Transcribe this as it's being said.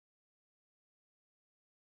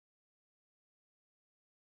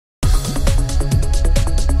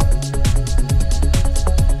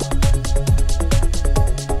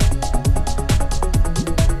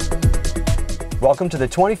Welcome to the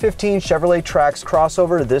 2015 Chevrolet Trax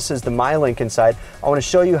crossover. This is the MyLink inside. I want to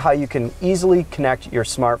show you how you can easily connect your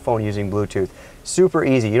smartphone using Bluetooth. Super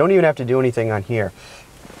easy. You don't even have to do anything on here.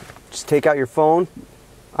 Just take out your phone.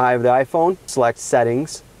 I have the iPhone. Select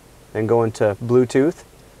Settings, then go into Bluetooth.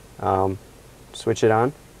 Switch it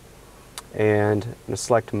on, and I'm going to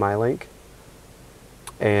select MyLink,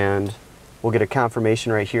 and we'll get a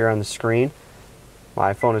confirmation right here on the screen.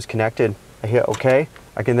 My iPhone is connected. I hit OK.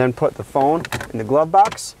 I can then put the phone in the glove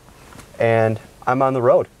box, and I'm on the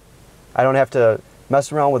road. I don't have to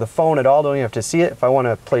mess around with the phone at all. Don't even have to see it. If I want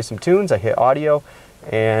to play some tunes, I hit audio,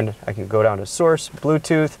 and I can go down to source,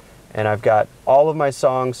 Bluetooth, and I've got all of my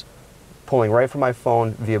songs pulling right from my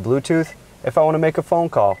phone via Bluetooth. If I want to make a phone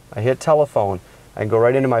call, I hit telephone. I can go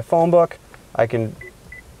right into my phone book. I can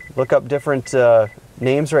look up different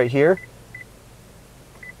names right here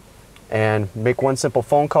and make one simple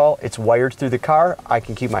phone call. It's wired through the car. I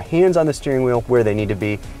can keep my hands on the steering wheel where they need to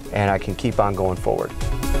be, and I can keep on going forward.